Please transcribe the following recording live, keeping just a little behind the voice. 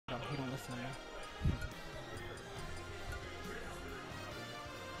listen.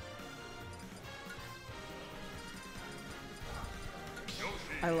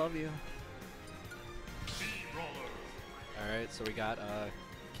 I love you. Alright, so we got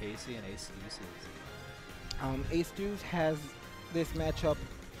Casey and AceDeuce. AceDeuce has this matchup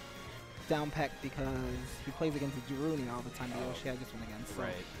down packed because he plays against Livonia all the time. Yoshi had this one against. So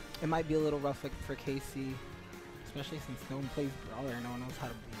Right. it might be a little rough for Casey, especially since no one plays Brawler. No one knows how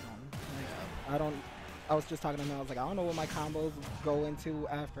to beat him. Like, I was just talking to him. I was like, I don't know what my combos go into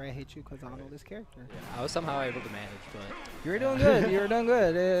after I hit you because I don't know this character. Yeah, I was somehow able to manage, but You were doing good. You were doing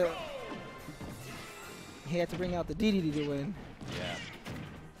good. He had to bring out the DDD to win. yeah.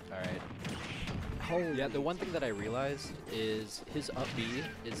 Alright. Holy. Yeah, the one thing that I realized is his up B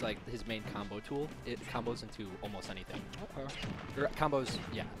is like his main combo tool. It combos into almost anything. Okay. Or combos,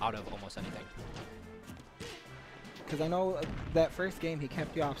 yeah, out of almost anything. Because I know that first game he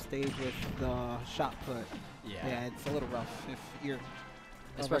kept you off stage with the shot put. Yeah. Yeah, it's a little rough if you're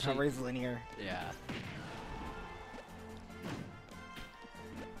Especially linear. Yeah.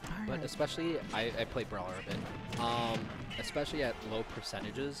 But Alright. especially, I play Brawler a bit. Especially at low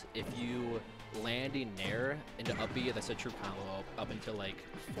percentages, if you landing nair into up B, that's a true combo up until like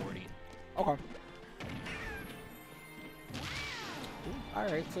 40. Okay.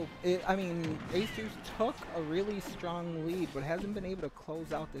 Alright, so I mean, AceDeuce took a really strong lead, but hasn't been able to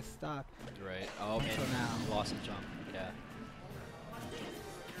close out this stock. Right. Oh, and Until now. lost his jump. Yeah.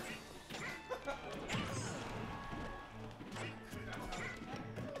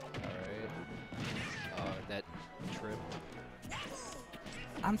 That trip.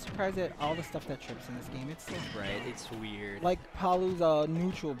 I'm surprised at all the stuff that trips in this game. It's so Right, it's weird. like Palu's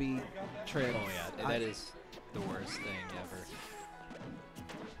neutral beat trip. Oh yeah, that is the worst thing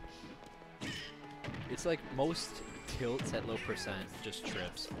ever. It's like most tilts at low percent just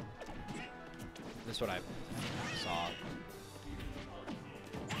trips. That's what I saw.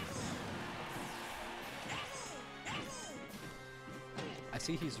 I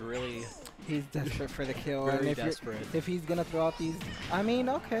see he's really He's desperate for the kill. very and if desperate. If he's gonna throw out these, I mean,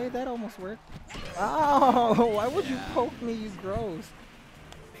 okay, that almost worked. Oh, why would you poke me, you gross?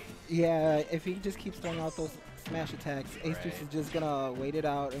 Yeah, if he just keeps throwing out those smash attacks, AceDeuce is just gonna wait it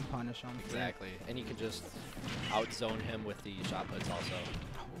out and punish him. Exactly, and you can just outzone him with the shot puts also.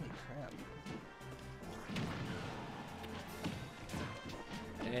 Holy crap!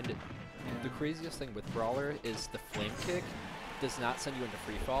 And the craziest thing with Brawler is the flame kick does not send you into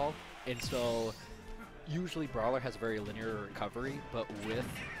free fall, and so usually Brawler has very linear recovery, but with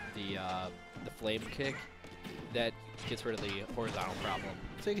the flame kick, that gets rid of the horizontal problem.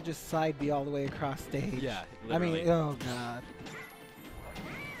 So you could just side B all the way across stage. Yeah, I literally. mean, oh god.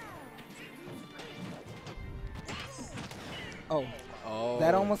 Oh. Oh,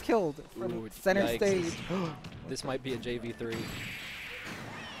 That almost killed from Ooh, center yikes. stage. This might be a JV3.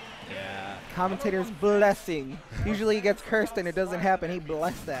 Yeah. Commentator's blessing. Usually he gets cursed and it doesn't happen. He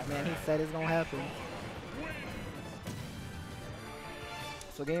blessed that, man. He said it's gonna happen.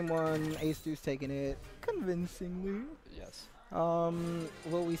 So game one, AceDeuce taking it convincingly. Yes.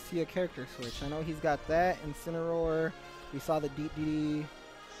 Will we see a character switch? I know he's got that, Incineroar. We saw the DDD.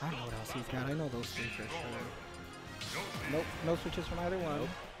 I don't know what else he's got. I know those three for sure. Nope, no switches from either one. Nope.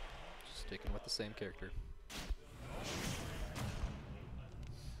 Just sticking with the same character.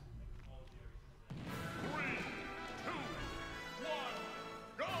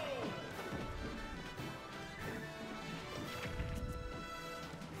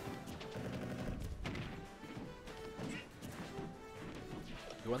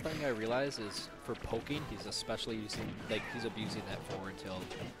 The one thing I realize is for poking, he's especially using, like, he's abusing that forward tilt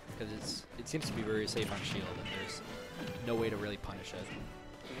because it seems to be very safe on shield, and there's no way to really punish it.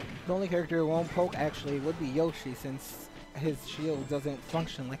 The only character who won't poke actually would be Yoshi, since his shield doesn't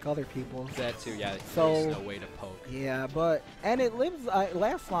function like other people's. That too, yeah. So there's no way to poke. Yeah, but and it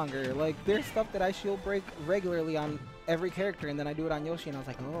lasts longer. Like there's stuff that I shield break regularly on every character, and then I do it on Yoshi, and I was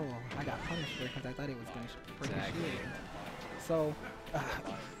like, oh, I got punished there because I thought he was gonna break his Exactly. shield. So,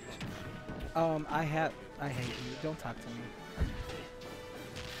 I hate you. Don't talk to me.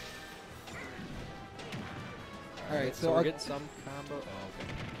 All right, so we're getting some combo. Oh,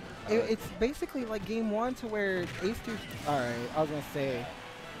 okay. It's basically like game one to where AceDeuce. All right, I was gonna say,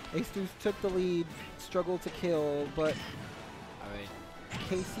 AceDeuce took the lead, struggled to kill, but I mean,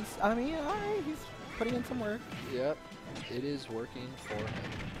 Casey's. I mean, all right, he's putting in some work. yep, it is working for him.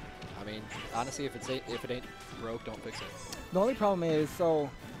 I mean, honestly, if it ain't broke, don't fix it. The only problem is, so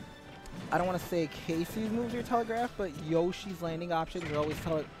I don't want to say Casey's moves are telegraphed, but Yoshi's landing options are always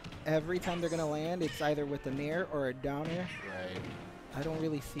every time they're gonna land, it's either with a nair or a down air. Right. I don't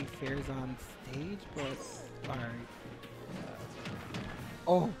really see fairs on stage, but alright.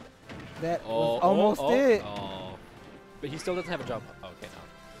 Oh, that was almost it. Oh. But he still doesn't have a jump. Okay,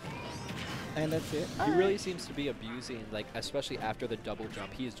 no. And that's it. He really seems to be abusing, like, especially after the double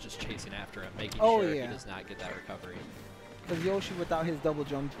jump, he is just chasing after him, making Oh, sure yeah. he does not get that recovery. Because Yoshi without his double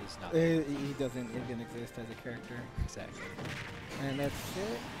jump, He's not he doesn't even exist as a character. exactly. And that's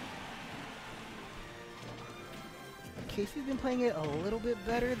it. Casey's been playing it a little bit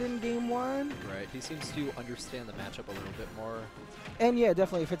better than game one. Right. He seems to understand the matchup a little bit more. And yeah,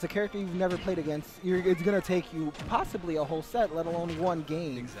 definitely, if it's a character you've never played against, it's going to take you possibly a whole set, let alone one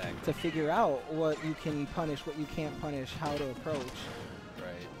game, Exactly. to figure out what you can punish, what you can't punish, how to approach.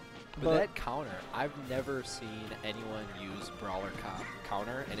 Right. But that counter, I've never seen anyone use Brawler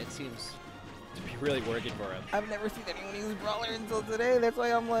counter, and it seems to be really working for him. I've never seen anyone use Brawler until today. That's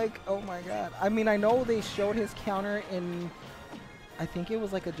why I'm like, oh my god. I mean, I know they showed his counter in, I think it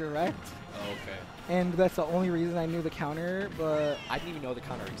was like a direct. Oh, okay. And that's the only reason I knew the counter, but... I didn't even know the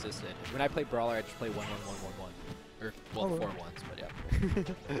counter existed. When I play Brawler, I just play 1-1-1-1-1. Or, well, 4 ones, but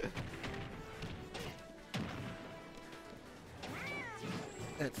yeah.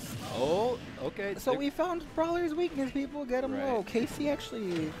 That's... Oh, okay. So we found Brawler's weakness, people. Get him low. Casey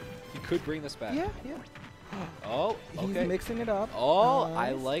actually... You could bring this back. Yeah, yeah. Oh, okay. He's mixing it up. Oh,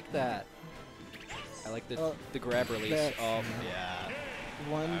 I like that. I like the grab release. That's Oh, yeah.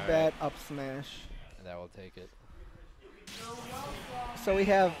 One bad up smash. And that will take it. So we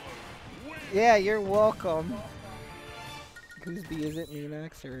have... Yeah, you're welcome. Gooseby, is it me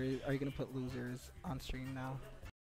next, or are you going to put losers on stream now?